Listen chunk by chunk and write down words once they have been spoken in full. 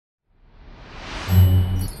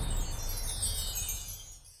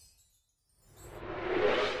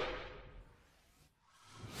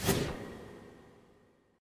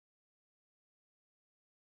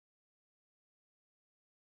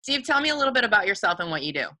Steve, tell me a little bit about yourself and what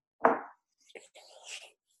you do.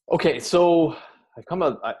 Okay, so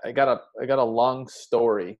I got a long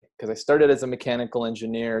story because I started as a mechanical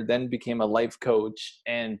engineer, then became a life coach,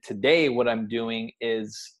 and today what I'm doing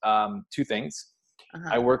is two things.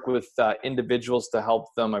 I work with individuals to help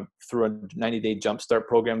them through a 90-day jumpstart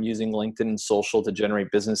program using LinkedIn and social to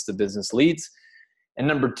generate business-to-business leads. And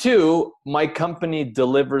number two, my company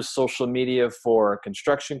delivers social media for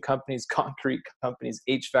construction companies, concrete companies,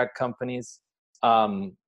 HVAC companies,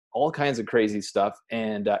 all kinds of crazy stuff,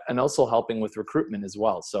 and also helping with recruitment as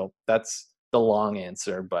well. So that's the long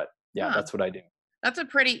answer, but yeah, that's what I do. That's a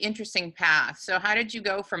pretty interesting path. So how did you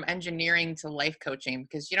go from engineering to life coaching?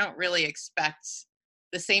 Because you don't really expect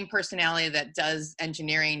the same personality that does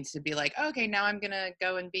engineering to be like, oh, okay, now I'm going to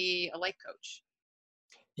go and be a life coach.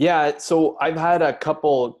 Yeah, so I've had a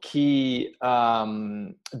couple key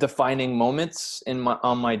defining moments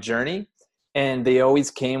on my journey, and they always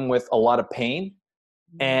came with a lot of pain.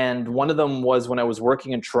 And one of them was when I was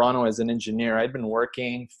working in Toronto as an engineer. I'd been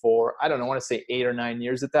working for, I want to say 8 or 9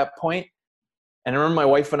 years at that point. And I remember my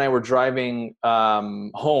wife and I were driving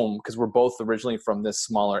home because we're both originally from this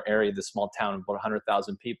smaller area, this small town of about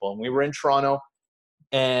 100,000 people. And we were in Toronto,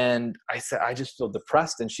 and I said, I just feel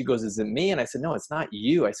depressed. And she goes, is it me? And I said, no, it's not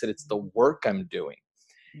you. I said, it's the work I'm doing.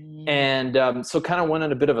 And so kind of went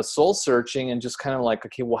on a bit of a soul searching and just kind of like,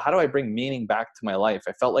 okay, well, how do I bring meaning back to my life?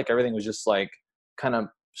 I felt like everything was just like kind of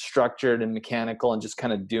structured and mechanical and just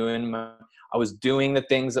kind of I was doing the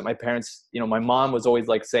things that my parents, my mom was always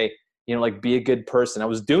like, say, like be a good person. I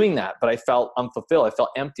was doing that, but I felt unfulfilled. I felt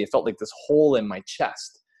empty. I felt like this hole in my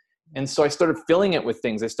chest. And so I started filling it with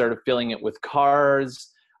things. I started filling it with cars.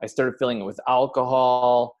 I started filling it with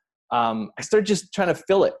alcohol. I started just trying to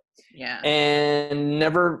fill it. Yeah. And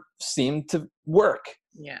never seemed to work.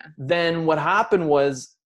 Yeah. Then what happened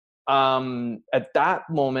was, at that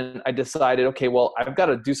moment, I decided, okay, well, I've got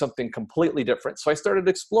to do something completely different. So I started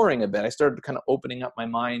exploring a bit. I started kind of opening up my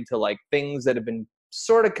mind to like things that have been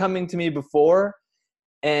sort of coming to me before,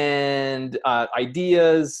 and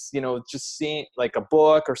ideas, just seeing like a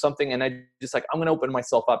book or something. And I just like, I'm going to open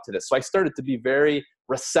myself up to this. So I started to be very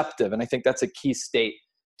receptive. And I think that's a key state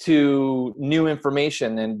to new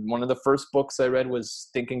information. And one of the first books I read was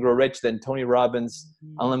Think and Grow Rich, then Tony Robbins'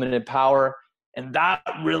 Unlimited Power. And that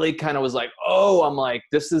really kind of was like, oh, I'm like,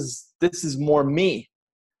 this is more me.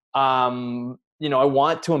 I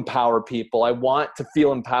want to empower people. I want to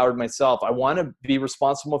feel empowered myself. I want to be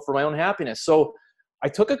responsible for my own happiness. So I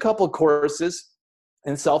took a couple of courses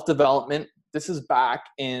in self-development. This is back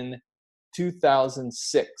in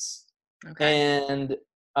 2006. Okay. And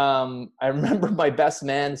I remember my best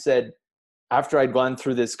man said, after I'd gone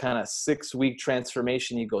through this kind of 6-week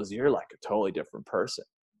transformation, he goes, you're like a totally different person.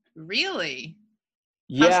 Really?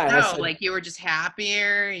 Yeah. How so? Like you were just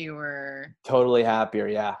happier? You were totally happier.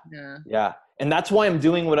 Yeah. Yeah. And that's why I'm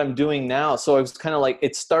doing what I'm doing now. So it was kind of like,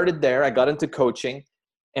 it started there. I got into coaching.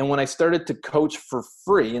 And when I started to coach for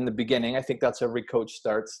free in the beginning, I think that's how every coach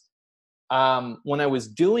starts. When I was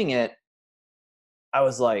doing it, I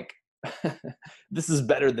was like, this is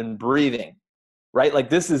better than breathing, right? Like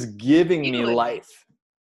this is giving me life.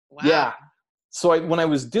 Wow. Yeah. So when I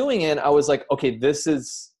was doing it, I was like, okay, this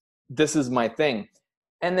is my thing.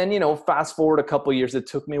 And then, fast forward a couple of years, it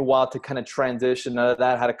took me a while to kind of transition out of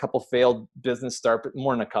that. I had a couple failed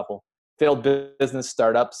more than a couple failed business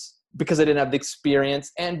startups because I didn't have the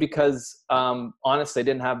experience and because, honestly, I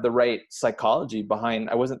didn't have the right psychology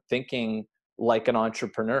behind. I wasn't thinking like an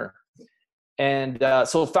entrepreneur. And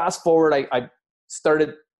so fast forward, I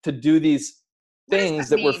started to do these things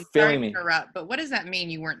that were failing me. But what does that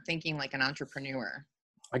mean? You weren't thinking like an entrepreneur?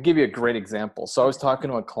 I'll give you a great example. So I was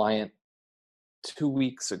talking to a client 2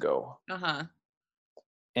 weeks ago.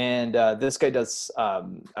 And this guy does, I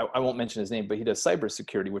won't mention his name, but he does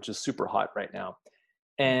cybersecurity, which is super hot right now.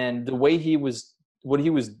 And the way he's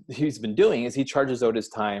been doing is he charges out his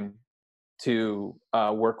time to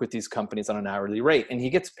work with these companies on an hourly rate, and he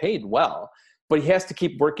gets paid well, but he has to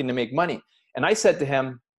keep working to make money. And I said to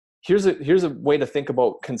him, here's a way to think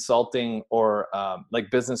about consulting or like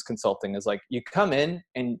business consulting is like you come in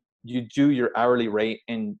and you do your hourly rate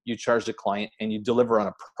and you charge the client and you deliver on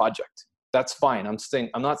a project. That's fine.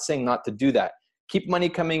 I'm not saying not to do that. Keep money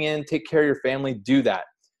coming in, take care of your family, do that.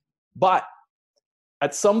 But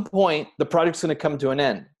at some point, the project's going to come to an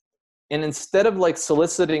end. And instead of like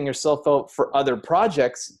soliciting yourself out for other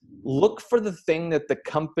projects, look for the thing that the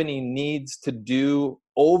company needs to do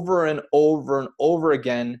over and over and over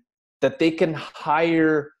again that they can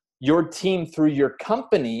hire your team through your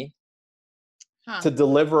company to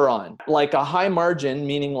deliver on. Like a high margin,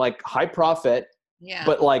 meaning like high profit,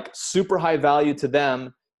 but like super high value to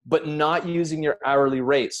them but not using your hourly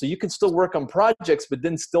rate. So you can still work on projects, but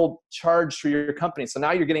then still charge for your company. So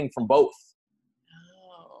now you're getting from both.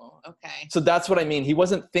 Oh, okay. So that's what I mean. He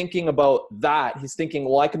wasn't thinking about that. He's thinking,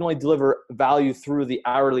 well, I can only deliver value through the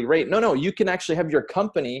hourly rate. No, you can actually have your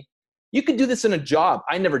company. You could do this in a job.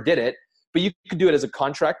 I never did it, but you could do it as a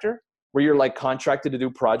contractor where you're like contracted to do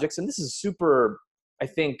projects. And this is super, I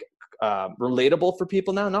think, relatable for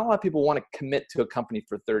people now. Not a lot of people want to commit to a company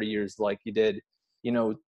for 30 years like you did,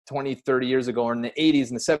 20, 30 years ago, or in the 80s,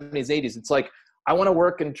 in the 70s, 80s. It's like, I want to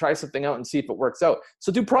work and try something out and see if it works out.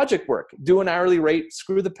 So do project work, do an hourly rate,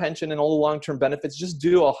 screw the pension and all the long-term benefits, just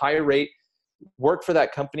do a high rate, work for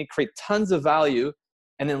that company, create tons of value,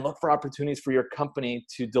 and then look for opportunities for your company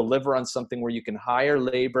to deliver on something where you can hire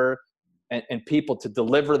labor and people to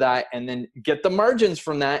deliver that, and then get the margins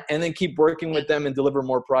from that, and then keep working with them and deliver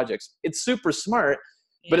more projects. It's super smart,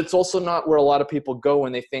 but it's also not where a lot of people go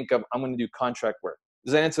when they think of, I'm going to do contract work.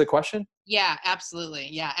 Does that answer the question? Yeah, absolutely.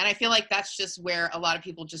 Yeah. And I feel like that's just where a lot of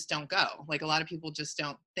people just don't go. Like a lot of people just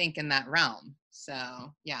don't think in that realm.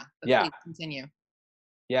 So yeah. Please continue.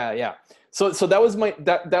 Yeah. So that was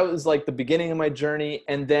that was like the beginning of my journey.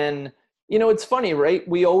 And then, it's funny, right?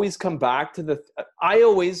 We always come back to I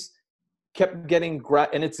always kept getting,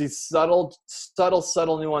 and it's these subtle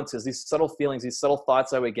nuances, these subtle feelings, these subtle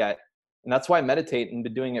thoughts I would get. And that's why I meditate and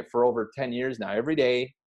been doing it for over 10 years now. Every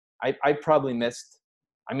day, I probably missed,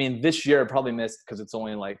 this year I probably missed, because it's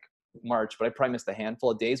only like March, but I probably missed a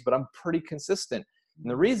handful of days, but I'm pretty consistent. And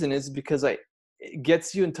the reason is because it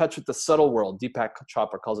gets you in touch with the subtle world. Deepak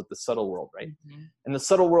Chopra calls it the subtle world, right? Mm-hmm. And the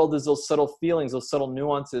subtle world is those subtle feelings, those subtle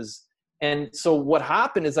nuances. And so what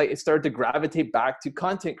happened is I started to gravitate back to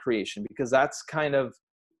content creation, because that's kind of,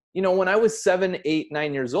 when I was 7, 8,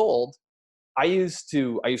 9 years old, I used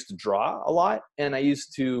to draw a lot, and I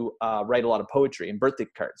used to write a lot of poetry and birthday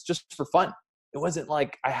cards just for fun. It wasn't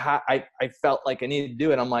like I felt like I needed to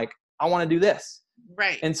do it. I'm like, I want to do this.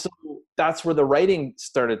 Right. And so that's where the writing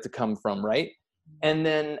started to come from, right? And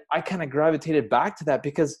then I kind of gravitated back to that,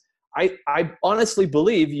 because I honestly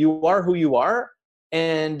believe you are who you are,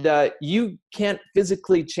 and you can't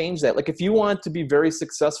physically change that. Like if you want to be very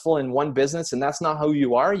successful in one business and that's not who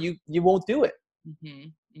you are, you won't do it. Mm-hmm.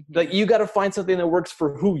 Mm-hmm. Like you got to find something that works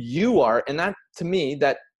for who you are. And that, to me,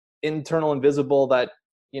 that internal invisible, that,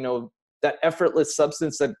 that effortless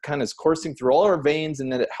substance that kind of is coursing through all our veins and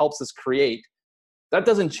that it helps us create, that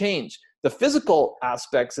doesn't change. The physical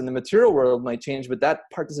aspects in the material world might change, but that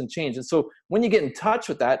part doesn't change. And so when you get in touch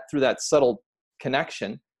with that through that subtle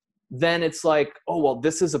connection, then it's like, oh, well,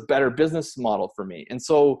 this is a better business model for me. And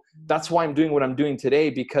so that's why I'm doing what I'm doing today,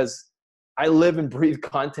 because I live and breathe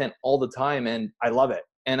content all the time, and I love it.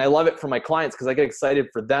 And I love it for my clients, because I get excited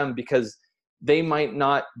for them, because they might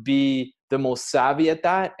not be the most savvy at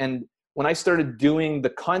that. And when I started doing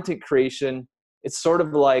the content creation, it's sort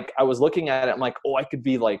of like I was looking at it, I'm like, oh, I could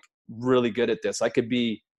be like really good at this. I could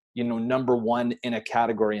be, number one in a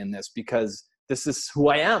category in this, because this is who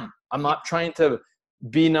I am. I'm not trying to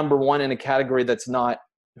be number one in a category that's not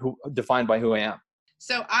defined by who I am.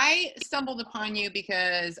 So I stumbled upon you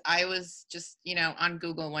because I was just, on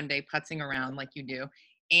Google one day putzing around like you do.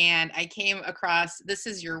 And I came across, this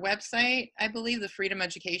is your website, I believe, the Freedom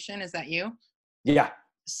Education. Is that you? Yeah.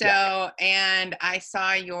 So, and I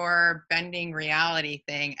saw your bending reality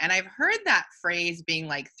thing, and I've heard that phrase being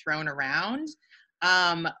like thrown around,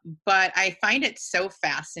 but I find it so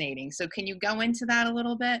fascinating. So can you go into that a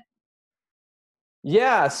little bit?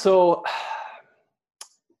 Yeah. So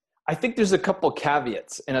I think there's a couple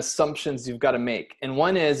caveats and assumptions you've got to make. And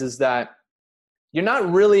one is that you're not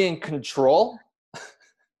really in control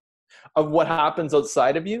of what happens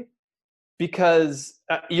outside of you, because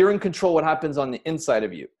you're in control of what happens on the inside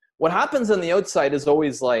of you. What happens on the outside is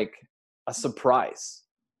always like a surprise.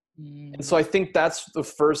 And so I think that's the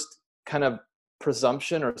first kind of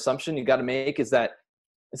presumption or assumption you got to make, is that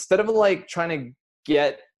instead of like trying to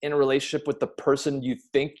get in a relationship with the person you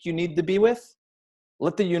think you need to be with,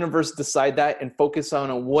 let the universe decide that, and focus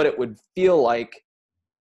on what it would feel like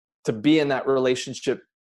to be in that relationship,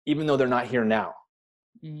 even though they're not here now.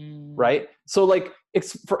 Right? So like, I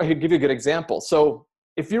could give you a good example. So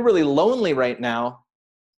if you're really lonely right now,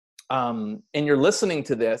 and you're listening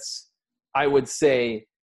to this, I would say,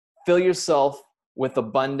 fill yourself with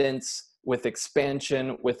abundance, with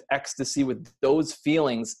expansion, with ecstasy, with those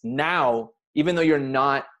feelings now, even though you're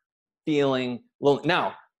not feeling lonely.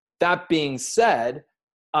 Now, that being said,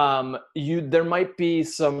 there might be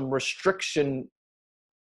some restriction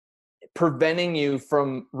preventing you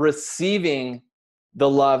from receiving the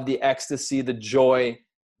love, the ecstasy, the joy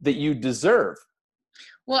that you deserve.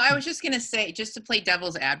 Well, I was just going to say, just to play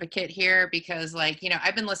devil's advocate here, because like,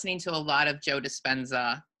 I've been listening to a lot of Joe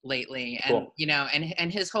Dispenza lately, and, Cool.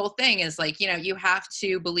 and his whole thing is like, you have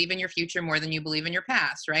to believe in your future more than you believe in your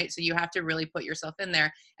past, right? So you have to really put yourself in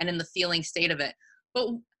there and in the feeling state of it. But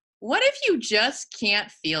what if you just can't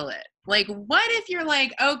feel it? Like, what if you're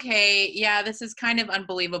like, okay, yeah, this is kind of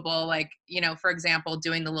unbelievable. Like, for example,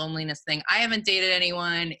 doing the loneliness thing. I haven't dated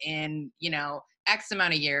anyone in, X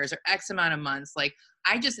amount of years or X amount of months. Like,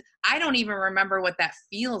 I don't even remember what that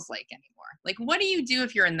feels like anymore. Like, what do you do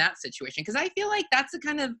if you're in that situation? Because I feel like that's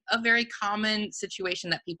a very common situation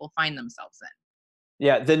that people find themselves in.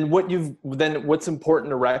 Yeah. Then what's important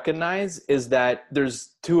to recognize is that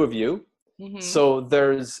there's two of you. Mm-hmm. So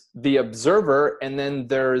there's the observer and then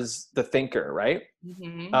there's the thinker, right?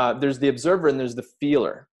 Mm-hmm. There's the observer and there's the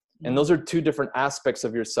feeler. Mm-hmm. And those are two different aspects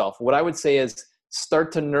of yourself. What I would say is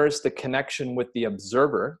start to nurse the connection with the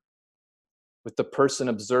observer, with the person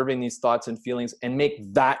observing these thoughts and feelings, and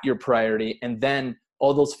make that your priority. And then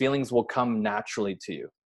all those feelings will come naturally to you.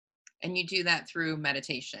 And you do that through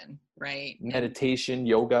meditation, right? Meditation,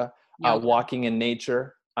 yoga. Walking in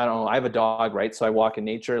nature. I don't know. I have a dog, right? So I walk in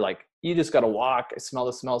nature. Like, you just got to walk. I smell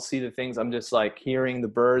the smell, see the things. I'm just like hearing the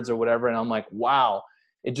birds or whatever. And I'm like, wow,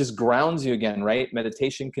 it just grounds you again, right?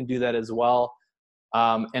 Meditation can do that as well.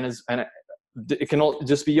 And it can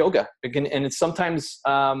just be yoga. And it's sometimes,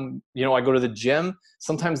 I go to the gym.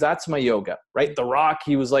 Sometimes that's my yoga, right? The Rock,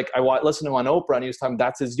 he was like, I listened to him on Oprah and he was talking,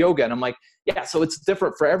 that's his yoga. And I'm like, yeah, so it's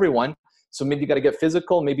different for everyone. So maybe you got to get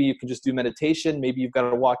physical. Maybe you can just do meditation. Maybe you've got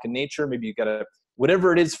to walk in nature. Maybe you got to,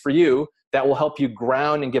 whatever it is for you that will help you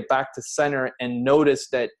ground and get back to center and notice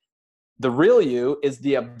that the real you is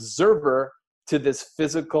the observer to this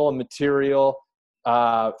physical, material,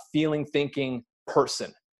 feeling, thinking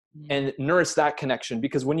person. And nourish that connection,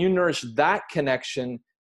 because when you nourish that connection,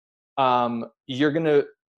 what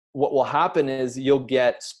will happen is you'll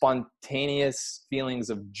get spontaneous feelings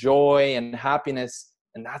of joy and happiness.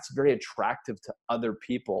 And that's very attractive to other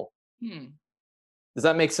people. Does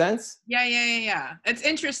that make sense? Yeah. It's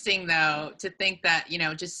interesting though, to think that,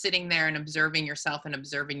 just sitting there and observing yourself and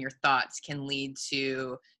observing your thoughts can lead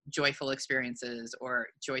to joyful experiences or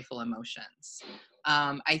joyful emotions.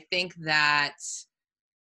 I think that,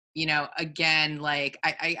 again, like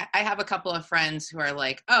I have a couple of friends who are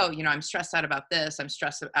like, oh, I'm stressed out about this. I'm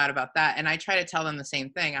stressed out about that. And I try to tell them the same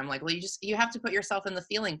thing. I'm like, well, you have to put yourself in the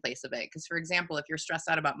feeling place of it. Because for example, if you're stressed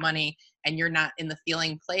out about money and you're not in the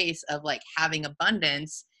feeling place of like having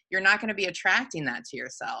abundance, you're not going to be attracting that to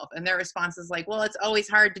yourself. And their response is like, well, it's always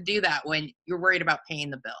hard to do that when you're worried about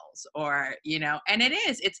paying the bills or, and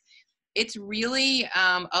it's really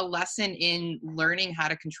a lesson in learning how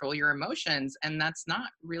to control your emotions. And that's not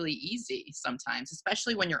really easy sometimes,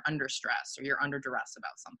 especially when you're under stress or you're under duress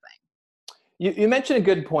about something. You mentioned a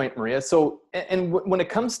good point, Maria. So, and when it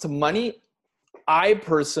comes to money, I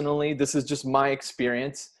personally, this is just my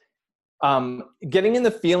experience, getting in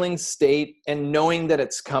the feeling state and knowing that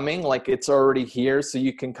it's coming, like it's already here. So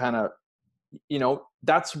you can kind of,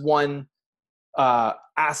 that's one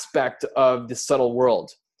aspect of the subtle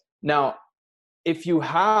world. Now, if you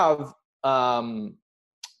have a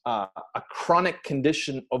chronic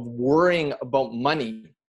condition of worrying about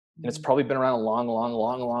money, and it's probably been around a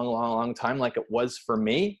long time, like it was for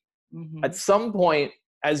me, at some point,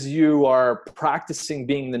 as you are practicing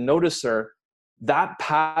being the noticer, that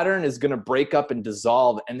pattern is going to break up and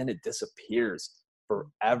dissolve, and then it disappears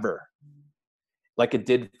forever, like it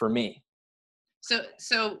did for me.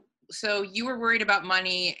 So you were worried about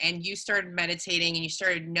money and you started meditating and you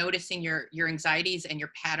started noticing your anxieties and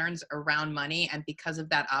your patterns around money. And because of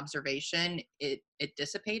that observation, it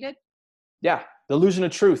dissipated? Yeah. The illusion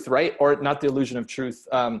of truth, right? Or not the illusion of truth.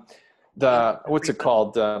 What's it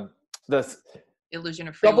called? The illusion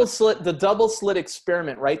of free will. The double slit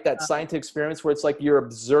experiment, right? That scientific experiments where it's like you're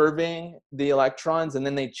observing the electrons and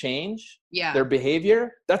then they change their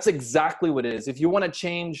behavior. That's exactly what it is. If you want to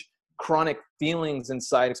change chronic feelings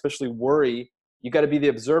inside, especially worry, you got to be the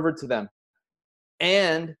observer to them.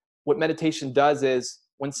 And what meditation does is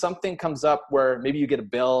when something comes up where maybe you get a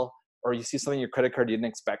bill or you see something in your credit card you didn't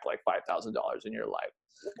expect, like $5,000 in your life,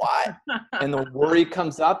 what? And the worry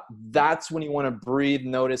comes up, that's when you want to breathe,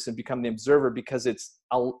 notice, and become the observer, because it's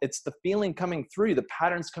the feeling coming through you, the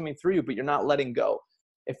patterns coming through you, but you're not letting go.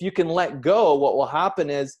 If you can let go, what will happen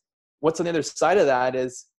is, what's on the other side of that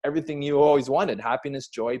is everything you always wanted: happiness,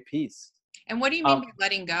 joy, peace. And what do you mean by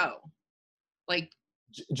letting go? Like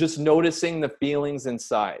just noticing the feelings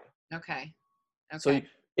inside. Okay. So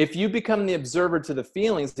if you become the observer to the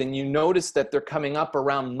feelings, then you notice that they're coming up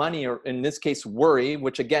around money, or in this case, worry,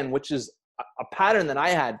 which is a pattern that I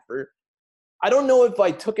had for I don't know if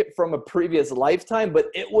I took it from a previous lifetime, but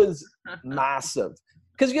it was massive.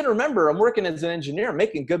 Because you got to remember, I'm working as an engineer,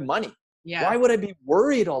 making good money. Yeah. Why would I be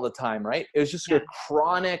worried all the time, right? It was just a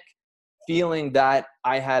chronic feeling that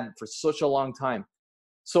I had for such a long time.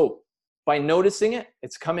 So by noticing it,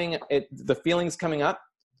 the feeling's coming up,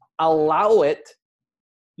 allow it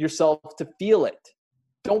yourself to feel it.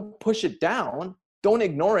 Don't push it down. Don't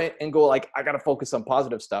ignore it and go like, I got to focus on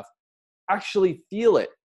positive stuff. Actually feel it.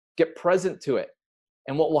 Get present to it.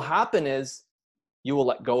 And what will happen is you will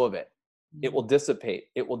let go of it. It will dissipate.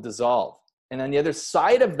 It will dissolve. And on the other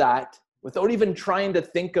side of that, without even trying to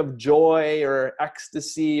think of joy or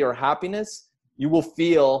ecstasy or happiness, you will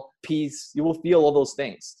feel peace. You will feel all those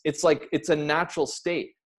things. It's like, it's a natural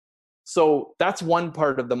state. So that's one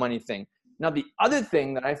part of the money thing. Now, the other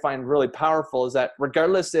thing that I find really powerful is that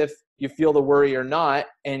regardless if you feel the worry or not,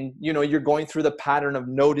 and you're going through the pattern of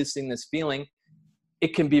noticing this feeling,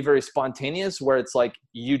 it can be very spontaneous where it's like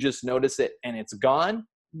you just notice it and it's gone.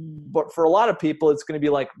 But for a lot of people, it's going to be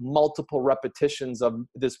like multiple repetitions of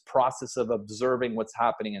this process of observing what's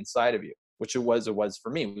happening inside of you, which it was for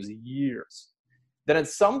me. It was years. Then at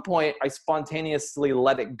some point, I spontaneously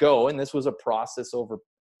let it go. And this was a process over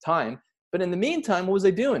time. But in the meantime, what was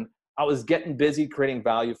I doing? I was getting busy creating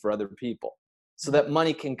value for other people so that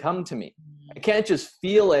money can come to me. I can't just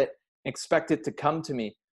feel it, expect it to come to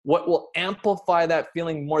me. What will amplify that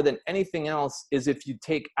feeling more than anything else is if you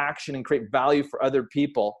take action and create value for other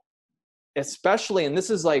people, especially, and this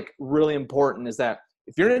is like really important, is that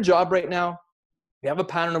if you're in a job right now, you have a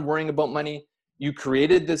pattern of worrying about money, you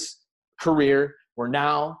created this career where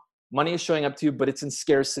now money is showing up to you, but it's in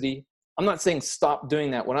scarcity. I'm not saying stop doing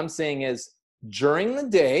that. What I'm saying is during the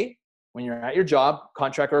day, when you're at your job,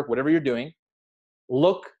 contract work, whatever you're doing,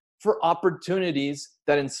 look for opportunities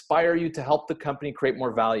that inspire you to help the company create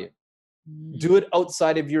more value. Do it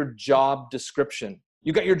outside of your job description.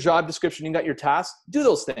 You got your job description, you got your tasks, do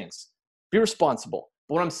those things. Be responsible.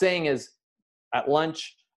 But what I'm saying is at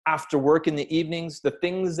lunch, after work in the evenings, the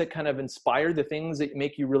things that kind of inspire, the things that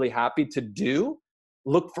make you really happy to do,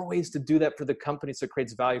 look for ways to do that for the company so it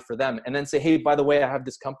creates value for them. And then say, hey, by the way, I have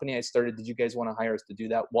this company I started. Did you guys want to hire us to do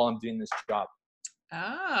that while I'm doing this job?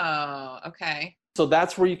 Oh, okay. So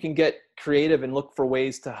that's where you can get creative and look for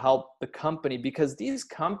ways to help the company, because these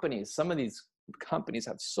companies, some of these companies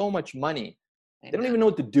have so much money. They don't even know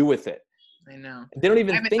what to do with it. I know. They don't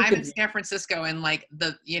even think I'm in San Francisco and like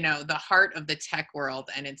the heart of the tech world,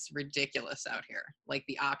 and it's ridiculous out here. Like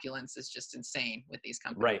the opulence is just insane with these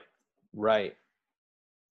companies. Right.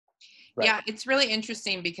 Yeah, it's really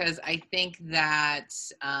interesting because I think that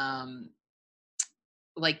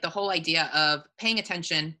like the whole idea of paying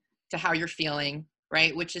attention to how you're feeling,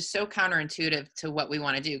 right? Which is so counterintuitive to what we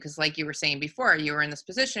want to do. Because like you were saying before, you were in this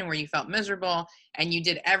position where you felt miserable and you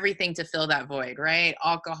did everything to fill that void, right?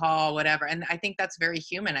 Alcohol, whatever. And I think that's very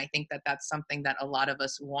human. I think that that's something that a lot of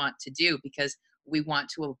us want to do because we want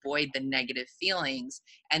to avoid the negative feelings.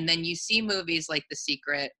 And then you see movies like The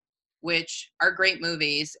Secret, which are great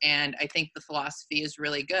movies. And I think the philosophy is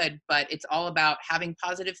really good, but it's all about having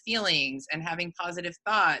positive feelings and having positive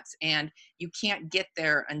thoughts. And you can't get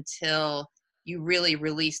there until you really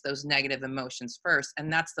release those negative emotions first.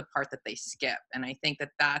 And that's the part that they skip. And I think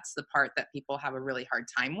that that's the part that people have a really hard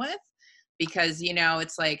time with because,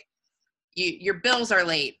 it's like, your bills are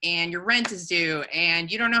late and your rent is due and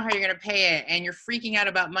you don't know how you're going to pay it and you're freaking out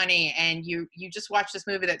about money and you just watched this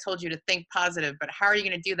movie that told you to think positive, but how are you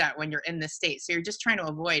going to do that when you're in this state? So you're just trying to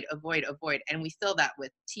avoid. And we fill that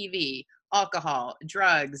with TV, alcohol,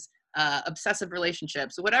 drugs, obsessive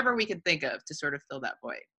relationships, whatever we can think of to sort of fill that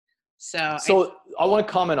void. So I want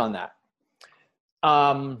to comment on that.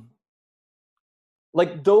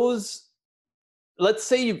 Like those, let's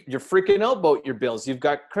say you're freaking out about your bills. You've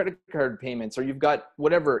got credit card payments or you've got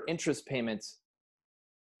whatever interest payments.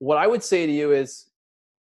 What I would say to you is,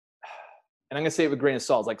 and I'm going to say it with a grain of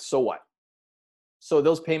salt, like, so what? So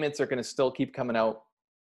those payments are going to still keep coming out.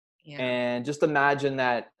 Yeah. And just imagine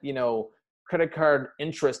that, credit card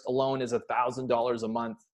interest alone is $1,000 a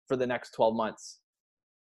month for the next 12 months.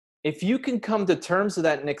 If you can come to terms with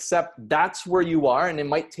that and accept that's where you are, and it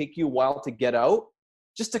might take you a while to get out,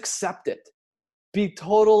 just accept it. Be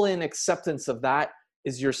total in acceptance of that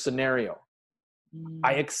is your scenario.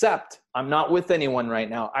 I accept I'm not with anyone right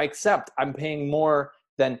now. I accept I'm paying more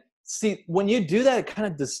than, see, when you do that, it kind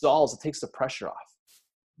of dissolves. It takes the pressure off.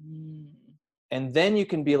 And then you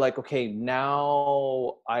can be like, okay,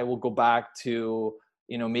 now I will go back to,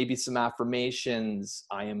 maybe some affirmations.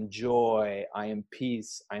 I am joy. I am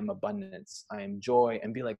peace. I am abundance. I am joy.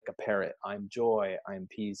 And be like a parrot. I'm joy. I am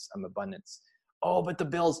peace. I'm abundance. Oh, but the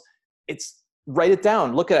bills, write it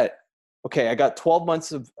down. Look at it. okay, I got 12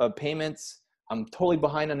 months of payments. I'm totally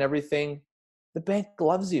behind on everything. The bank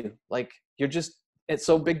loves you. Like it's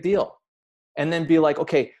so big deal. And then be like,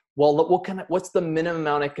 okay, well, what's the minimum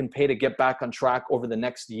amount I can pay to get back on track over the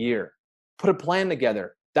next year? Put a plan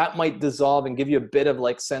together. That might dissolve and give you a bit of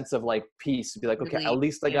like sense of like peace. Be like, okay, at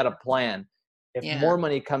least I got a plan. If more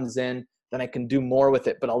money comes in, then I can do more with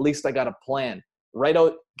it. But at least I got a plan.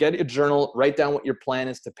 Get a journal, write down what your plan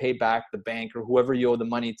is to pay back the bank or whoever you owe the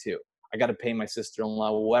money to. I got to pay my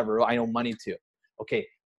sister-in-law, whoever I owe money to. Okay,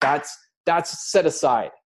 that's set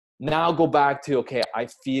aside. Now go back to, okay, I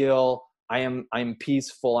feel I'm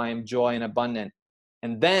peaceful, I am joy and abundant.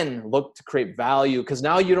 And then look to create value, because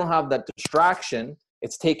now you don't have that distraction.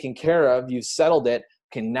 It's taken care of. You've settled it.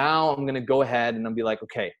 Okay, now I'm going to go ahead and I'll be like,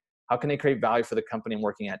 okay, how can I create value for the company I'm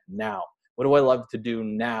working at now? What do I love to do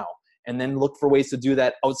now? And then look for ways to do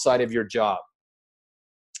that outside of your job.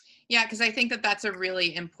 Yeah, because I think that that's a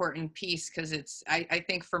really important piece, because I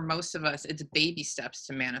think for most of us, it's baby steps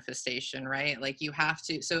to manifestation, right? Like you have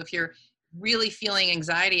to, so if you're really feeling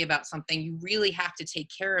anxiety about something, you really have to take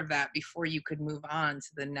care of that before you could move on to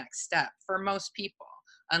the next step for most people,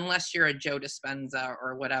 unless you're a Joe Dispenza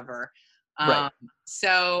or whatever. Right.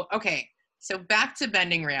 So, okay. So back to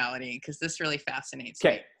bending reality, because this really fascinates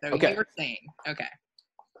me. So you were saying,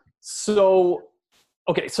 So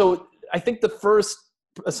I think the first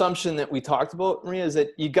assumption that we talked about, Maria, is that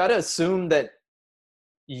you got to assume that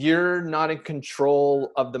you're not in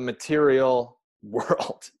control of the material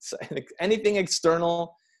world. So anything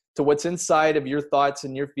external to what's inside of your thoughts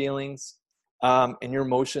and your feelings and your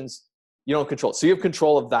emotions, you don't control. So you have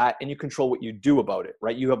control of that, and you control what you do about it,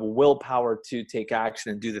 right? You have a willpower to take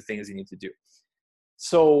action and do the things you need to do.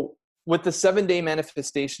 So with the 7-day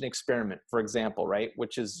manifestation experiment, for example, right,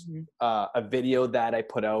 which is a video that I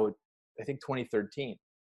put out, I think 2013.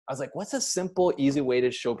 I was like, what's a simple, easy way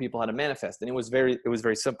to show people how to manifest? And it was very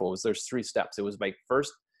simple. There's 3 steps. It was like,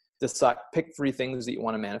 first, pick 3 things that you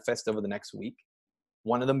want to manifest over the next week.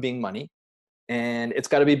 One of them being money. And it's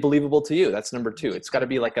got to be believable to you. That's number 2. It's got to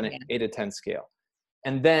be like an 8 to 10 scale.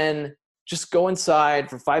 And then just go inside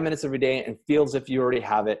for 5 minutes every day and feel as if you already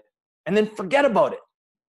have it. And then forget about it.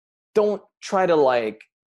 Don't try to like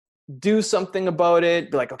do something about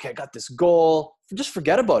it. Be like, okay, I got this goal. Just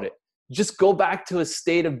forget about it. Just go back to a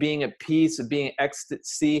state of being at peace, of being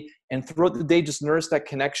ecstasy, and throughout the day, just nourish that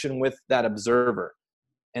connection with that observer.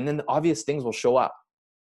 And then the obvious things will show up.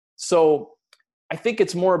 So I think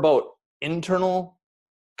it's more about internal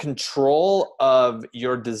control of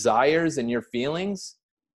your desires and your feelings.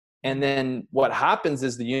 And then what happens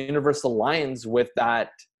is the universe aligns with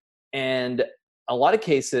that. And a lot of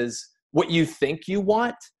cases, what you think you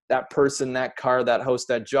want, that person, that car, that house,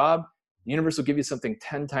 that job, the universe will give you something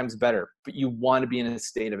 10 times better, but you want to be in a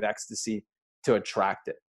state of ecstasy to attract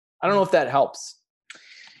it. I don't know if that helps.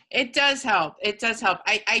 It does help. It does help.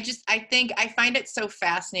 I think I find it so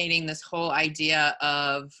fascinating, this whole idea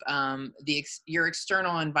of your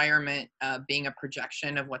external environment being a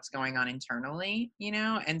projection of what's going on internally, you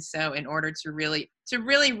know? And so in order to really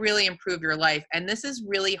improve your life, and this is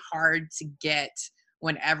really hard to get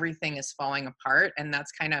when everything is falling apart. And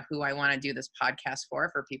that's kind of who I want to do this podcast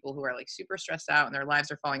for people who are like super stressed out and their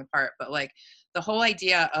lives are falling apart. But like the whole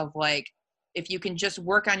idea of like, if you can just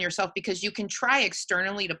work on yourself, because you can try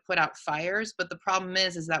externally to put out fires, but the problem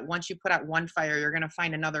is that once you put out one fire, you're going to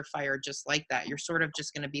find another fire just like that. You're sort of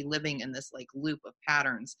just going to be living in this like loop of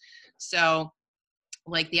patterns. So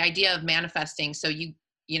like the idea of manifesting. So you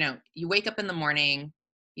wake up in the morning,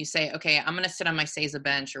 you say, okay, I'm going to sit on my Seiza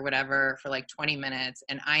bench or whatever for like 20 minutes.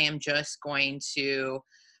 And I am just going to,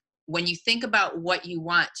 when you think about what you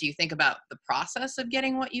want, do you think about the process of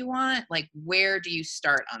getting what you want? Like, where do you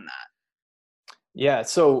start on that? Yeah.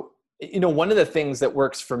 So, one of the things that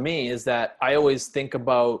works for me is that I always think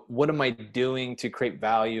about what am I doing to create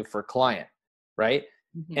value for a client, right?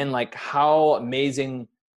 Mm-hmm. And like how amazing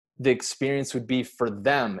the experience would be for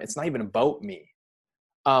them. It's not even about me.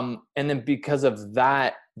 And then because of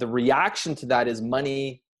that, the reaction to that is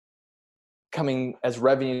money coming as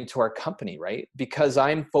revenue to our company, right? Because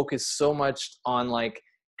I'm focused so much on like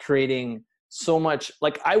creating so much,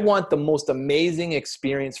 like I want the most amazing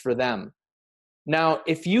experience for them. Now,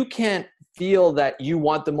 if you can't feel that you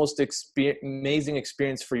want the most amazing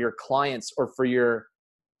experience for your clients or for your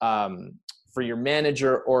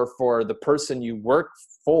manager or for the person you work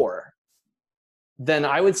for, then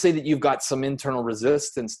I would say that you've got some internal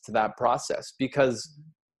resistance to that process, because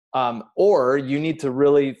or you need to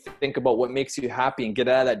really think about what makes you happy and get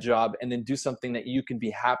out of that job and then do something that you can be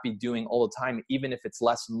happy doing all the time, even if it's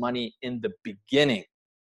less money in the beginning.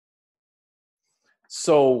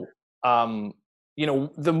 So,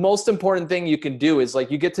 the most important thing you can do is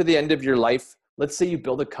like, you get to the end of your life. Let's say you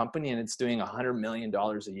build a company and it's doing $100 million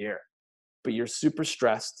a year, but you're super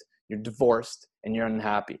stressed, you're divorced, and you're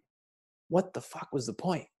unhappy. What the fuck was the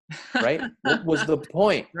point? Right? What was the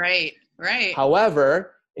point? Right.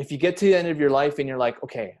 However, if you get to the end of your life and you're like,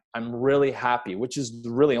 okay, I'm really happy, which is the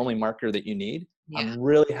really only marker that you need. Yeah. I'm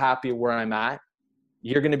really happy where I'm at.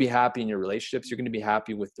 You're going to be happy in your relationships. You're going to be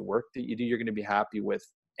happy with the work that you do. You're going to be happy with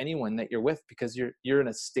anyone that you're with, because you're in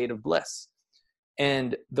a state of bliss.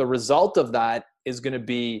 And the result of that is going to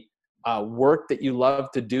be work that you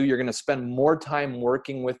love to do. You're going to spend more time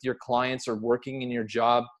working with your clients or working in your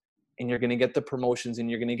job, and you're going to get the promotions and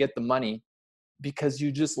you're going to get the money because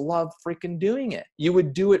you just love freaking doing it. You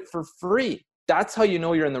would do it for free. That's how you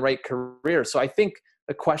know you're in the right career. So I think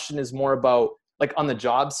the question is more about, like, on the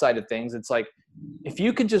job side of things, it's like, if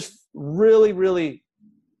you could just really, really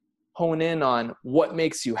hone in on what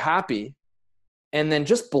makes you happy, and then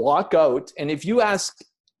just block out. And if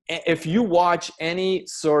you watch any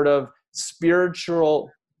sort of spiritual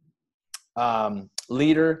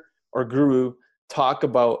leader or guru talk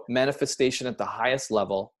about manifestation at the highest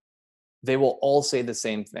level, they will all say the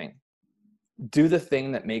same thing. Do the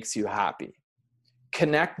thing that makes you happy.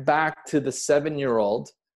 Connect back to the 7-year-old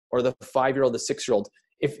or the 5-year-old, the 6-year-old.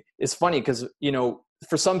 If it's funny, because,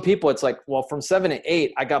 for some people it's like, well, from 7 to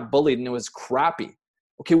 8, I got bullied and it was crappy.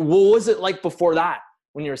 Okay, what was it like before that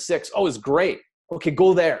when you were 6? Oh, it was great. Okay,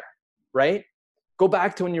 go there, right? Go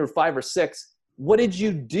back to when you were 5 or 6. What did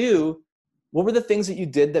you do? What were the things that you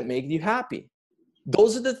did that made you happy?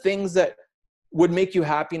 Those are the things that would make you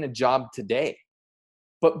happy in a job today.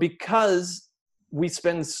 But because we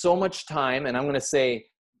spend so much time, and I'm going to say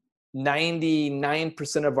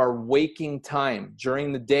 99% of our waking time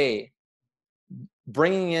during the day,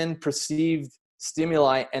 bringing in perceived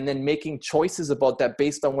stimuli and then making choices about that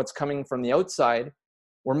based on what's coming from the outside,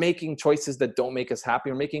 we're making choices that don't make us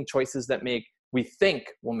happy. We're making choices that we think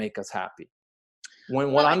will make us happy.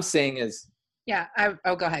 What I'm saying is, go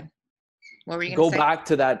ahead. What were you going to say? Go back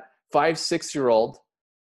to that 5, 6-year-old.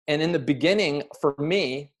 And in the beginning, for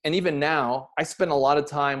me, and even now, I spend a lot of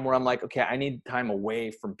time where I'm like, okay, I need time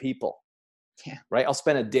away from people. Yeah. Right? I'll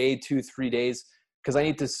spend a day, 2, 3 days, because I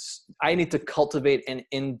need to cultivate an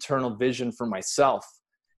internal vision for myself.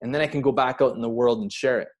 And then I can go back out in the world and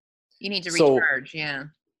share it. You need to recharge. Yeah.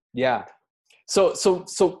 Yeah. So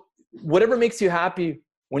whatever makes you happy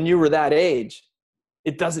when you were that age,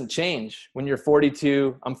 it doesn't change when you're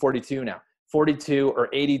 42. I'm 42 now. 42 or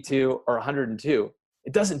 82 or 102.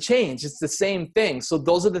 It doesn't change. It's the same thing. So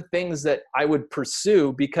those are the things that I would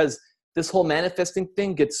pursue, because this whole manifesting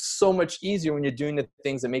thing gets so much easier when you're doing the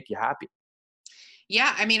things that make you happy.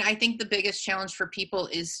 Yeah. I mean, I think the biggest challenge for people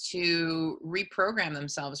is to reprogram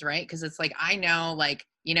themselves, right? Because it's like, I know, like,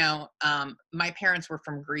 my parents were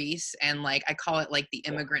from Greece, and like, I call it like the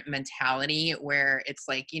immigrant mentality, where it's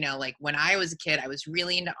like, like when I was a kid, I was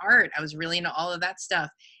really into art. I was really into all of that stuff.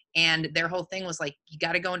 And their whole thing was like, you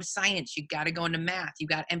got to go into science, you got to go into math,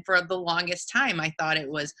 and for the longest time, I thought it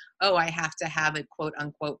was, oh, I have to have a quote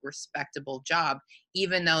unquote respectable job,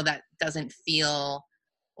 even though that doesn't feel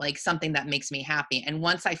like something that makes me happy. And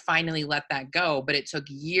once I finally let that go, but it took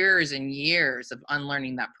years and years of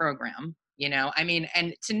unlearning that program, I mean,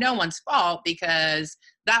 and to no one's fault, because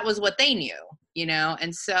that was what they knew,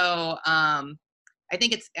 and so, I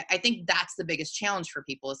think that's the biggest challenge for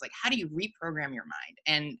people, is like, how do you reprogram your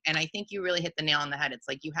mind? And I think you really hit the nail on the head. It's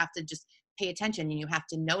like, you have to just pay attention, and you have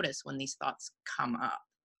to notice when these thoughts come up.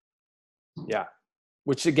 Yeah.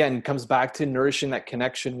 Which again comes back to nourishing that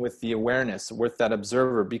connection with the awareness, with that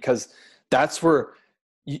observer, because that's where,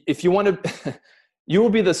 if you want to, you will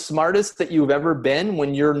be the smartest that you've ever been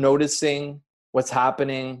when you're noticing what's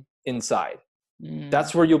happening inside.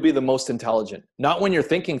 That's where you'll be the most intelligent. Not when you're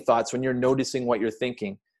thinking thoughts, when you're noticing what you're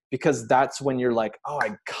thinking, because that's when you're like, oh,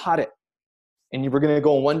 I caught it. And you were going to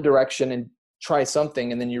go in one direction and try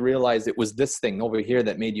something, and then you realize it was this thing over here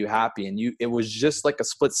that made you happy. And it was just like a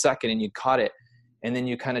split second, and you caught it. And then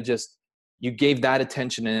you kind of you gave that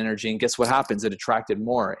attention and energy, and guess what happens? It attracted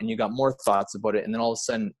more, and you got more thoughts about it. And then all of a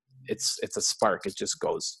sudden it's a spark. It just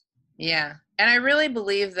goes. Yeah. And I really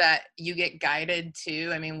believe that you get guided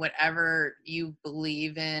too. I mean, whatever you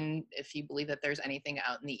believe in, if you believe that there's anything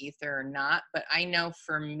out in the ether or not. But I know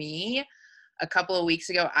for me, a couple of weeks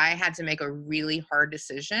ago, I had to make a really hard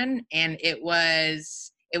decision, and it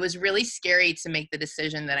was really scary to make the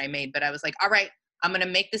decision that I made. But I was like, all right, I'm going to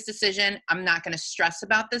make this decision. I'm not going to stress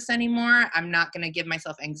about this anymore. I'm not going to give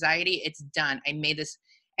myself anxiety. It's done. I made this.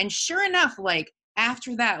 And sure enough, like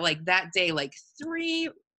after that, like that day, like 3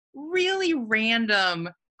 really random,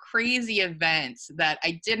 crazy event that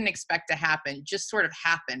I didn't expect to happen just sort of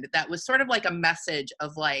happened. That was sort of like a message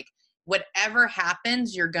of like, whatever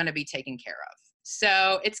happens, you're going to be taken care of.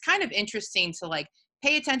 So it's kind of interesting to like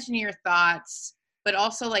pay attention to your thoughts, but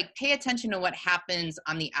also like pay attention to what happens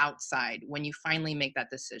on the outside when you finally make that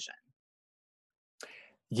decision.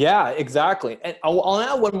 Yeah, exactly. And I'll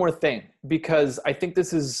add one more thing, because I think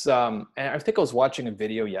this is, and I think I was watching a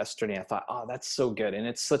video yesterday and I thought, oh, that's so good. And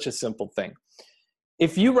it's such a simple thing.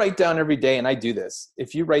 If you write down every day, and I do this,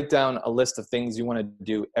 if you write down a list of things you want to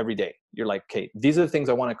do every day, you're like, okay, these are the things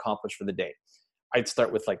I want to accomplish for the day. I'd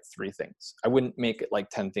start with like 3 things. I wouldn't make it like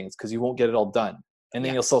 10 things because you won't get it all done. And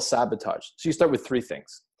then you'll self-sabotage. So you start with 3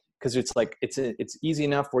 things because it's like, it's easy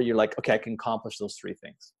enough where you're like, okay, I can accomplish those 3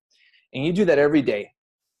 things. And you do that every day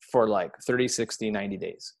for like 30, 60, 90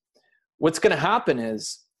 days. What's going to happen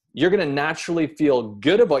is you're going to naturally feel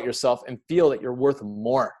good about yourself and feel that you're worth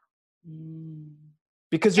more.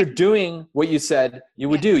 Because you're doing what you said you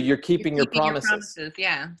would do. You're keeping your promises.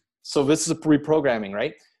 Yeah. So this is reprogramming,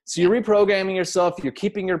 right? So you're reprogramming yourself. You're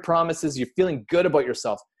keeping your promises. You're feeling good about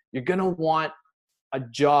yourself. You're going to want a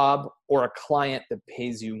job or a client that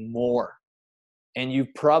pays you more. And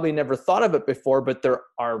you've probably never thought of it before, but there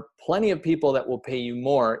are plenty of people that will pay you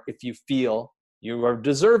more if you feel you are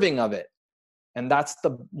deserving of it. And that's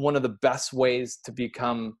one of the best ways to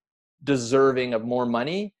become deserving of more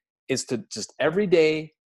money, is to just every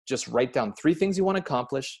day, just write down 3 things you want to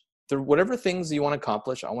accomplish. Whatever things you want to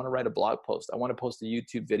accomplish. I want to write a blog post. I want to post a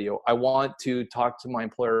YouTube video. I want to talk to my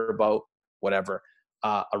employer about whatever,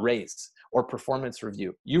 a raise or performance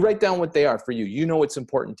review. You write down what they are for you. You know what's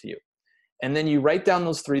important to you. And then you write down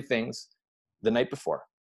those 3 things the night before,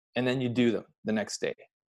 and then you do them the next day.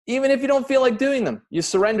 Even if you don't feel like doing them, you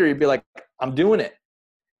surrender. You'd be like, I'm doing it.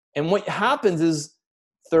 And what happens is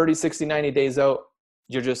 30, 60, 90 days out,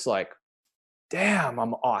 you're just like, damn,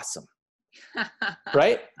 I'm awesome.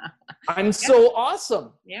 Right? I'm so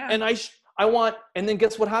awesome. Yeah. And I want, and then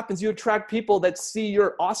guess what happens? You attract people that see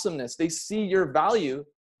your awesomeness. They see your value.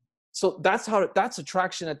 So that's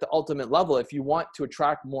attraction at the ultimate level. If you want to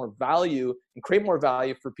attract more value and create more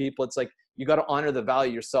value for people, it's like, you got to honor the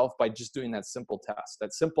value yourself by just doing that simple test,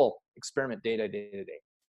 that simple experiment day to day.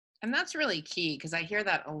 And that's really key, because I hear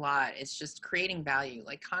that a lot. It's just creating value,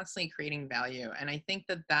 like constantly creating value. And I think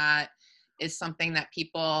that is something that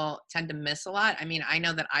people tend to miss a lot. I mean, I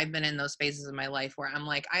know that I've been in those phases of my life where I'm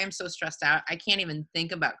like, I am so stressed out. I can't even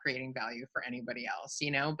think about creating value for anybody else,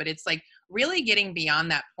 but it's like really getting beyond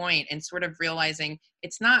that point and sort of realizing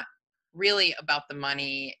it's not really about the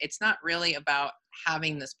money. It's not really about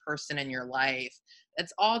having this person in your life.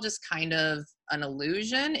 It's all just kind of an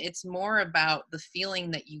illusion. It's more about the feeling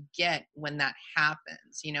that you get when that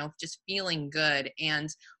happens, just feeling good. And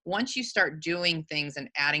once you start doing things and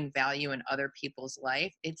adding value in other people's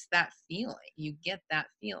life, it's that feeling. You get that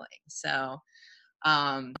feeling. So,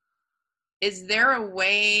 is there a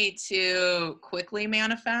way to quickly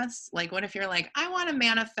manifest? Like, what if you're like, I want to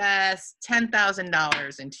manifest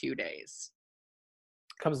 $10,000 in 2 days?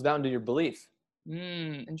 Comes down to your belief.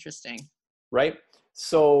 Interesting. Right?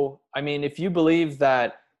 So, I mean, if you believe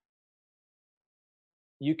that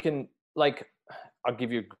you can, like, I'll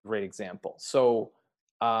give you a great example. So,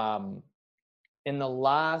 in the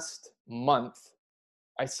last month,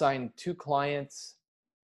 I signed 2 clients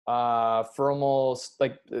for almost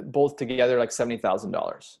like both together, like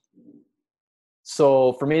 $70,000.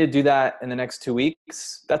 So for me to do that in the next 2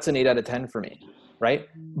 weeks, that's an 8 out of 10 for me. Right.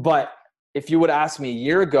 But if you would ask me a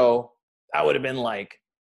year ago, that would have been like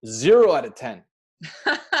 0 out of 10.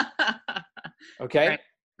 Okay.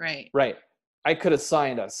 Right. I could have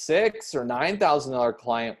signed a $6,000 or $9,000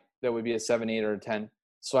 client that would be a 7, 8, or a 10.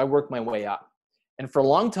 So I worked my way up. And for a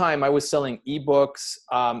long time, I was selling eBooks,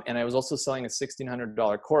 and I was also selling a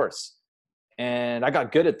 $1,600 course. And I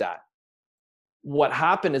got good at that. What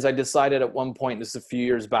happened is I decided at one point, this is a few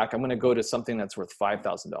years back, I'm going to go to something that's worth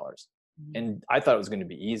 $5,000. And I thought it was going to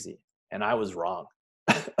be easy. And I was wrong.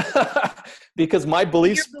 Because my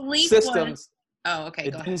belief systems,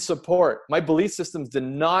 didn't support. My belief systems did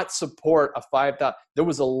not support a 5,000. There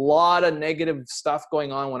was a lot of negative stuff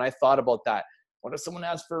going on when I thought about that. What if someone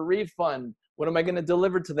asks for a refund? What am I going to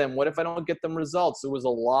deliver to them? What if I don't get them results? There was a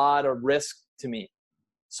lot of risk to me.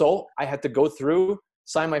 So I had to go through,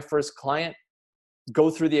 sign my first client,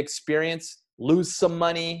 go through the experience, lose some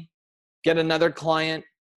money, get another client,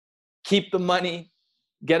 keep the money,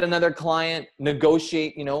 get another client,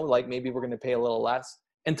 negotiate, like maybe we're going to pay a little less,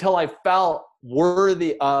 until I felt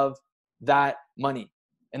worthy of that money.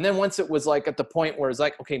 And then once it was like at the point where it's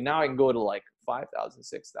like, okay, now I can go to like 5,000,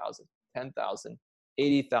 6,000, 10,000,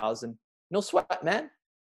 80,000. No sweat, man.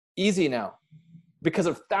 Easy now. because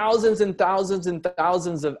of thousands and thousands and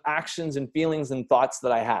thousands of actions and feelings and thoughts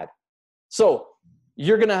that I had. So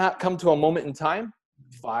you're going to come to a moment in time,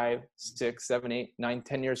 5, 6, 7, 8, 9,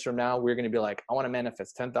 10 years from now, we're going to be like, I want to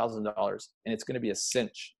manifest $10,000, and it's going to be a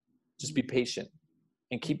cinch. Just be patient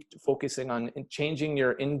and keep focusing on changing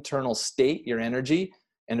your internal state, your energy.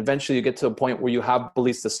 And eventually you get to a point where you have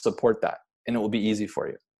beliefs to support that, and it will be easy for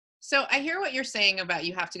you. So I hear what you're saying about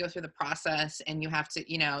you have to go through the process, and you have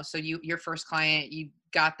to, so your first client, you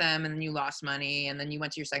got them and then you lost money, and then you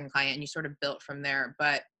went to your second client and you sort of built from there.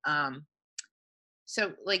 But,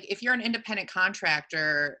 so like if you're an independent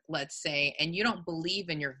contractor, let's say, and you don't believe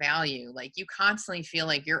in your value, like you constantly feel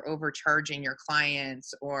like you're overcharging your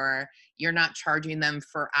clients, or you're not charging them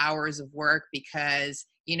for hours of work because,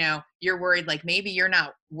 you're worried like maybe you're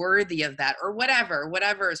not worthy of that, or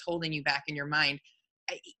whatever is holding you back in your mind.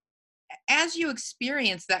 As you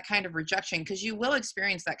experience that kind of rejection, because you will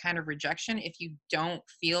experience that kind of rejection if you don't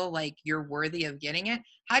feel like you're worthy of getting it,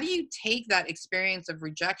 how do you take that experience of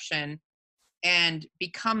rejection and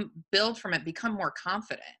build from it, become more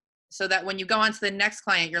confident, so that when you go on to the next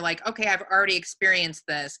client, you're like, okay, I've already experienced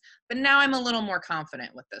this, but now I'm a little more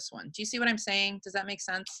confident with this one. Do you see what I'm saying? Does that make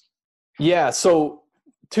sense? Yeah. So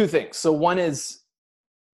 2 things. So one is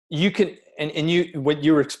you can, what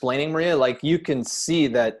you were explaining, Maria, like you can see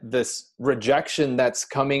that this rejection that's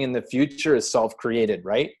coming in the future is self-created,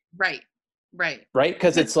 right? Right.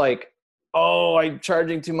 Because it's like, oh, I'm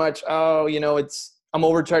charging too much. Oh, I'm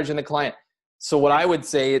overcharging the client. So what I would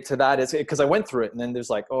say to that is, because I went through it, and then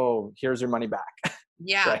there's like, oh, here's your money back.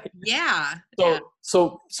 Yeah. Right? Yeah.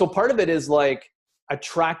 So part of it is like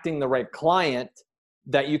attracting the right client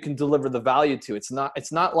that you can deliver the value to. It's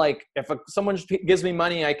not like if someone gives me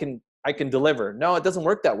money, I can deliver. No, it doesn't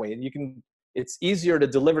work that way. It's easier to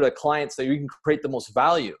deliver to clients that you can create the most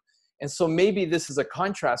value. And so maybe this is a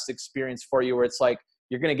contrast experience for you, where it's like,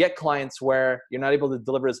 you're going to get clients where you're not able to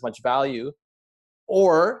deliver as much value,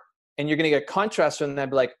 and you're going to get contrast from that,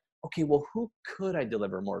 be like, okay, well, who could I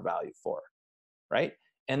deliver more value for? Right.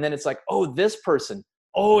 And then it's like, oh, this person,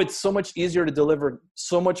 it's so much easier to deliver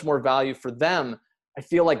so much more value for them. I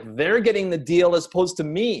feel like they're getting the deal as opposed to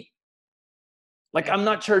me. Like I'm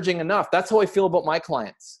not charging enough. That's how I feel about my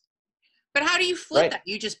clients. But how do you flip that?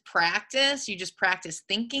 You just practice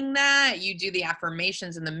thinking that, you do the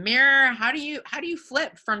affirmations in the mirror. How do you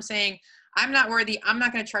flip from saying, I'm not worthy, I'm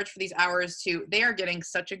not going to charge for these hours, to they are getting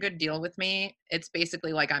such a good deal with me, it's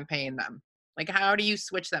basically like I'm paying them? Like, how do you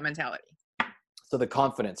switch that mentality? So the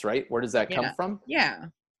confidence, right? Where does that come from? Yeah.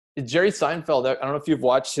 Jerry Seinfeld, I don't know if you've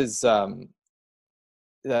watched his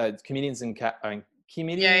Comedians in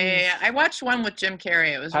Comedians. Yeah. I watched one with Jim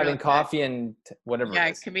Carrey. It was having really coffee good. And whatever. Yeah,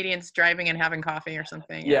 comedians driving and having coffee or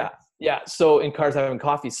something. Yeah. So in cars having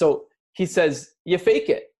coffee. So he says, you fake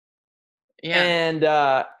it.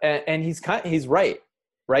 Yeah. And he's right.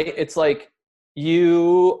 It's like,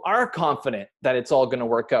 you are confident that it's all going to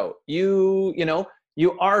work out. You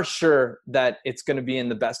are sure that it's going to be in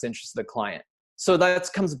the best interest of the client. So that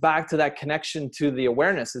comes back to that connection to the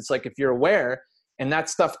awareness. It's like, if you're aware and that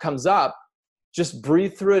stuff comes up, just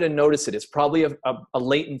breathe through it and notice it. It's probably a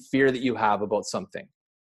latent fear that you have about something.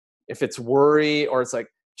 If it's worry, or it's like,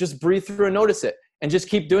 just breathe through and notice it, and just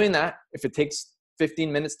keep doing that. If it takes 15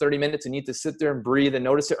 minutes, 30 minutes, and you need to sit there and breathe and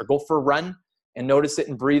notice it, or go for a run and notice it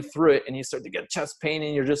and breathe through it, and you start to get chest pain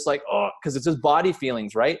and you're just like, oh, because it's just body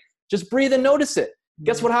feelings, right? Just breathe and notice it.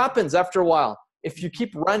 Guess what happens after a while? If you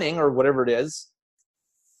keep running or whatever it is,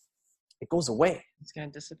 it goes away. It's going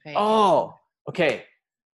to dissipate. Oh, okay.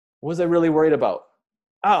 What was I really worried about?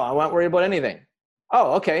 Oh, I wasn't worried about anything.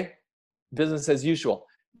 Oh, okay. Business as usual.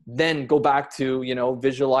 Then go back to,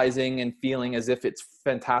 visualizing and feeling as if it's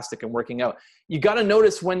fantastic and working out. You got to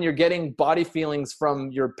notice when you're getting body feelings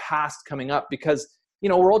from your past coming up, because,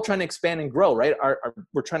 we're all trying to expand and grow, right?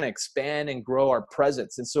 We're trying to expand and grow our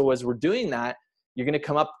presence. And so as we're doing that, you're going to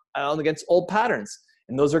come up against old patterns,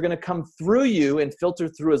 and those are going to come through you and filter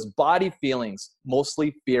through as body feelings,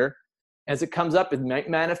 mostly fear. As it comes up, it might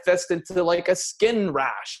manifest into like a skin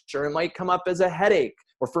rash, or it might come up as a headache.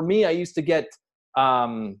 Or for me, I used to get,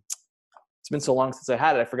 it's been so long since I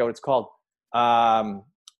had it, I forgot what it's called.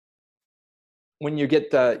 When you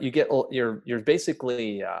get you're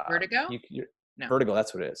basically vertigo. No. Vertigo,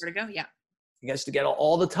 that's what it is. Vertigo, yeah. You guys to get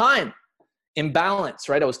all the time. Imbalance,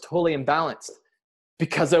 right? I was totally imbalanced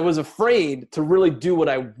because I was afraid to really do what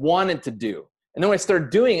I wanted to do. And then when I started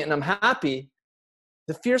doing it and I'm happy,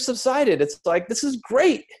 the fear subsided. It's like, this is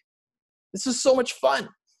great. This is so much fun.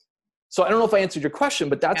 So I don't know if I answered your question,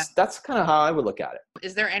 but that's kind of how I would look at it.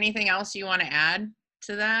 Is there anything else you want to add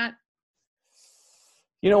to that?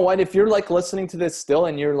 You know what? If you're like listening to this still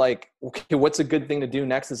and you're like, okay, what's a good thing to do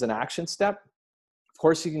next as an action step? Of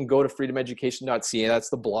course, you can go to freedomeducation.ca. That's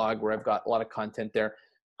the blog where I've got a lot of content there.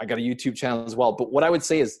 I got a YouTube channel as well. But what I would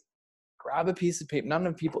say is grab a piece of paper. None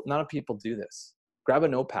of people do this. Grab a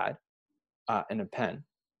notepad and a pen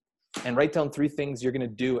and write down 3 things you're going to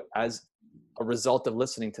do as a result of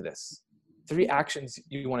listening to this. 3 actions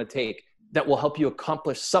you want to take that will help you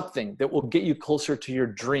accomplish something that will get you closer to your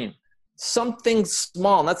dream. Something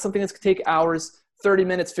small, not something that's going to take hours, 30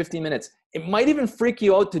 minutes, 50 minutes. It might even freak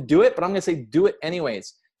you out to do it, but I'm going to say do it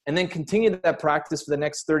anyways. And then continue that practice for the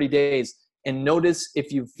next 30 days and notice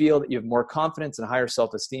if you feel that you have more confidence and higher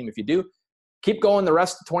self-esteem. If you do, keep going the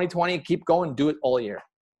rest of 2020, keep going, do it all year.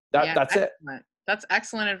 That's excellent. it. That's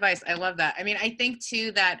excellent advice. I love that. I mean, I think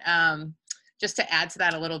too that just to add to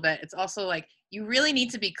that a little bit, it's also like you really need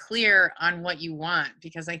to be clear on what you want,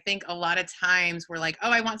 because I think a lot of times we're like, oh,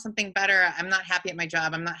 I want something better. I'm not happy at my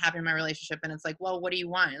job. I'm not happy in my relationship. And it's like, well, what do you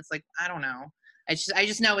want? It's like, I don't know. I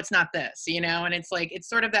just know it's not this, you know? And it's like, it's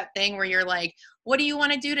sort of that thing where you're like, what do you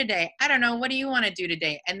want to do today? I don't know. What do you want to do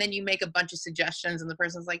today? And then you make a bunch of suggestions and the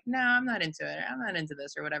person's like, no, I'm not into it. I'm not into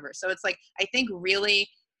this or whatever. So it's like, I think really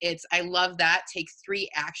I love that. Take 3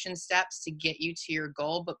 action steps to get you to your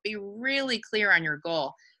goal, but be really clear on your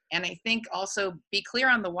goal. And I think also be clear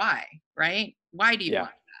on the why, right? Why do you want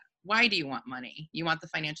that? Why do you want money? You want the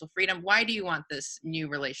financial freedom. Why do you want this new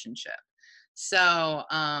relationship? So,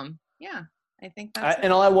 yeah, I think that's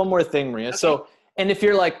And I'll add one more thing, Maria. Okay. So, and if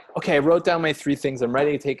you're like, okay, I wrote down my 3 things, I'm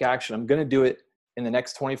ready to take action, I'm going to do it in the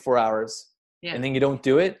next 24 hours. Yeah. And then you don't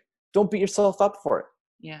do it, don't beat yourself up for it.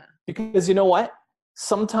 Yeah. Because you know what?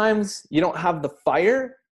 Sometimes you don't have the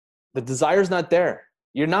fire, the desire's not there.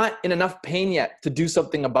 You're not in enough pain yet to do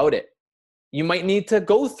something about it. You might need to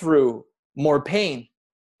go through more pain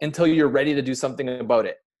until you're ready to do something about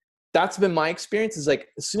it. That's been my experience, is like,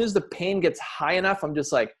 as soon as the pain gets high enough, I'm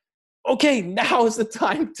just like, okay, now is the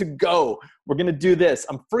time to go. We're going to do this.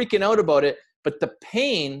 I'm freaking out about it. But the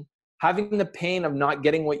pain, having the pain of not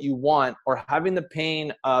getting what you want, or having the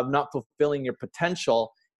pain of not fulfilling your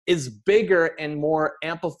potential, is bigger and more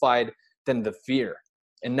amplified than the fear.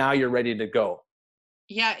 And now you're ready to go.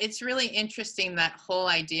 Yeah, it's really interesting, that whole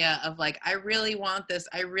idea of like, I really want this,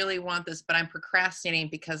 but I'm procrastinating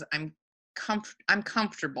because I'm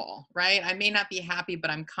comfortable, right? I may not be happy,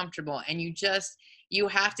 but I'm comfortable. And you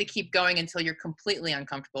have to keep going until you're completely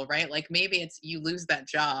uncomfortable, right? Like maybe it's you lose that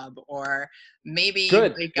job, or maybe you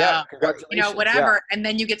break up, or, you know, whatever. Yeah. And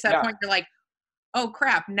then you get to that point, you're like, oh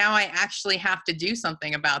crap, now I actually have to do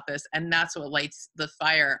something about this. And that's what lights the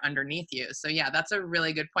fire underneath you. So yeah, that's a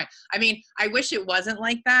really good point. I mean, I wish it wasn't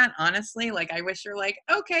like that, honestly. Like, I wish you're like,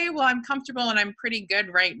 okay, well, I'm comfortable and I'm pretty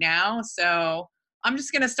good right now, so I'm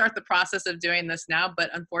just going to start the process of doing this now. But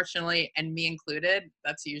unfortunately, and me included,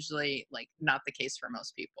 that's usually like not the case for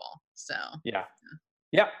most people. So yeah.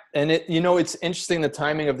 And it's interesting, the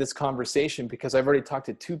timing of this conversation, because I've already talked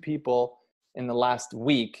to 2 people in the last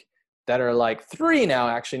week that are like 3 now,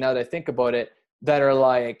 actually, now that I think about it, that are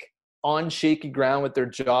like on shaky ground with their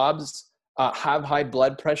jobs, have high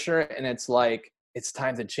blood pressure. And it's like, it's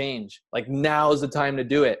time to change. Like, now is the time to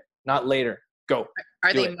do it, not later. Go.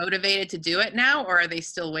 Are they motivated to do it now, or are they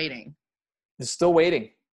still waiting? They're still waiting.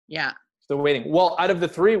 Yeah. Still waiting. Well, out of the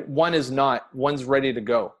 3, one is not. One's ready to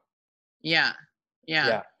go. Yeah.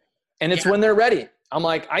 And it's when they're ready. I'm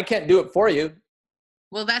like, I can't do it for you.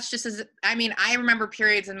 Well, that's just I remember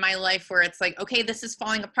periods in my life where it's like, okay, this is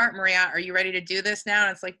falling apart, Maria. Are you ready to do this now?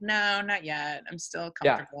 And it's like, no, not yet. I'm still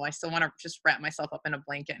comfortable. I still want to just wrap myself up in a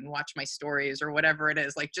blanket and watch my stories or whatever it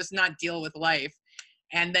is, like just not deal with life.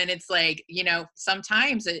 And then it's like, you know,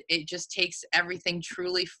 sometimes it just takes everything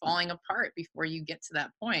truly falling apart before you get to that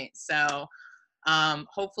point. So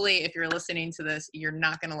hopefully if you're listening to this, you're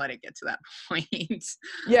not going to let it get to that point.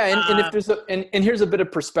 Yeah. And if there's and here's a bit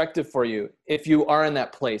of perspective for you, if you are in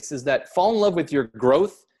that place, is that fall in love with your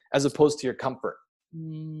growth as opposed to your comfort.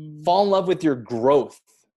 Fall in love with your growth.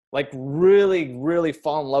 Like really, really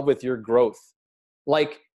fall in love with your growth.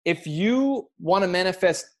 Like, if you want to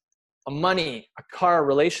manifest a money, a car, a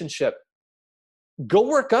relationship, go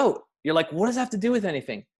work out. You're like, what does that have to do with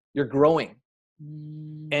anything? You're growing.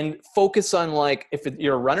 And focus on, like, if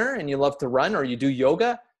you're a runner and you love to run, or you do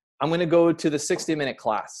yoga, I'm going to go to the 60-minute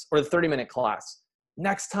class or the 30-minute class.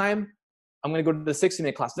 Next time, I'm going to go to the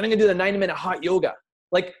 60-minute class. Then I'm going to do the 90-minute hot yoga.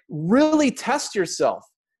 Like, really test yourself.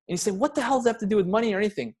 And you say, what the hell does that have to do with money or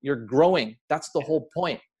anything? You're growing. That's the whole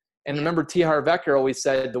point. And remember, T. Harv Eker always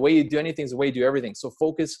said, the way you do anything is the way you do everything. So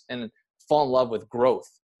focus and fall in love with growth,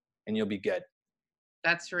 and you'll be good.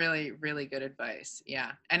 That's really, really good advice.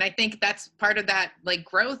 Yeah. And I think that's part of that, like,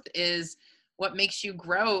 growth is what makes you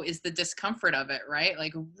grow is the discomfort of it, right?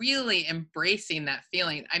 Like really embracing that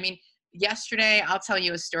feeling. I mean, yesterday, I'll tell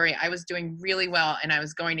you a story. I was doing really well and I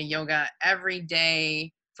was going to yoga every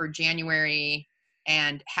day for January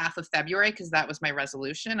and half of February because that was my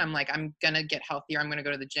resolution. I'm like, I'm going to get healthier. I'm going to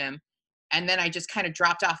go to the gym. And then I just kind of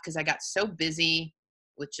dropped off because I got so busy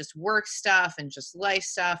with just work stuff and just life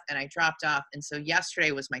stuff, and I dropped off. And so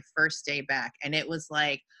yesterday was my first day back, and it was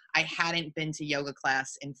like I hadn't been to yoga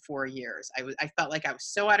class in 4 years. I felt like I was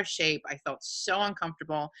so out of shape. I felt so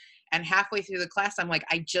uncomfortable. And halfway through the class, I'm like,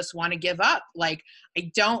 I just want to give up. Like,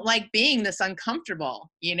 I don't like being this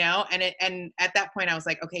uncomfortable, you know? And at that point I was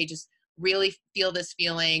like, okay, just really feel this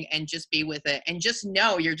feeling and just be with it. And just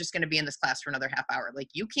know you're just going to be in this class for another half hour. Like,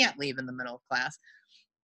 you can't leave in the middle of class.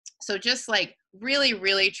 So just like really,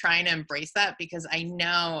 really trying to embrace that, because I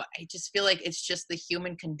know, I just feel like it's just the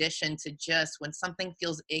human condition to just, when something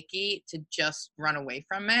feels icky, to just run away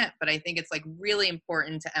from it. But I think it's like really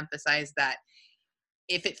important to emphasize that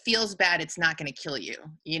if it feels bad, it's not going to kill you,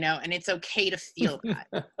 you know, and it's okay to feel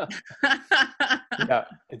bad. Yeah,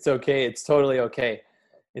 it's okay. It's totally okay.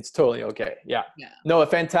 It's totally okay. Yeah. Yeah. No,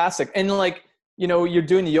 fantastic. And like, you know, you're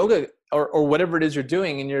doing the yoga or whatever it is you're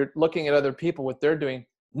doing, and you're looking at other people, what they're doing.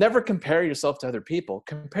 Never compare yourself to other people.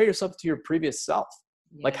 Compare yourself to your previous self.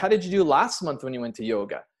 Yeah. Like, how did you do last month when you went to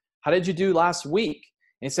yoga? How did you do last week?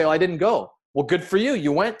 And you say, well, I didn't go. Well, good for you.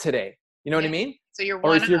 You went today. You know what I mean? So you're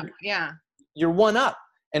one up. Yeah. You're one up.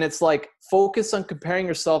 And it's like, focus on comparing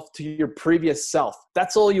yourself to your previous self.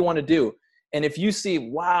 That's all you want to do. And if you see,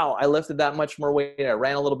 wow, I lifted that much more weight, I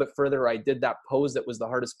ran a little bit further, or I did that pose that was the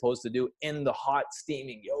hardest pose to do in the hot,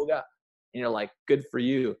 steaming yoga, and you're like, good for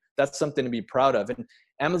you. That's something to be proud of. And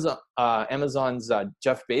Amazon's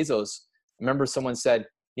Jeff Bezos, I remember someone said,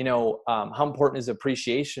 you know, how important is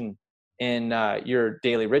appreciation in your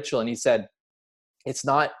daily ritual? And he said, it's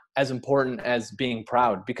not as important as being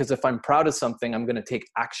proud, because if I'm proud of something, I'm going to take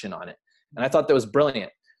action on it. And I thought that was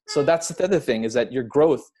brilliant. So that's the other thing, is that your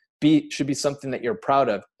growth should be something that you're proud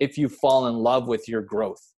of if you fall in love with your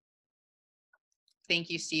growth. Thank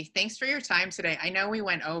you, Steve. Thanks for your time today. I know we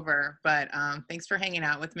went over, but thanks for hanging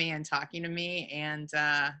out with me and talking to me. And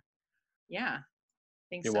yeah,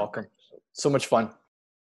 thanks. You're welcome. So much fun.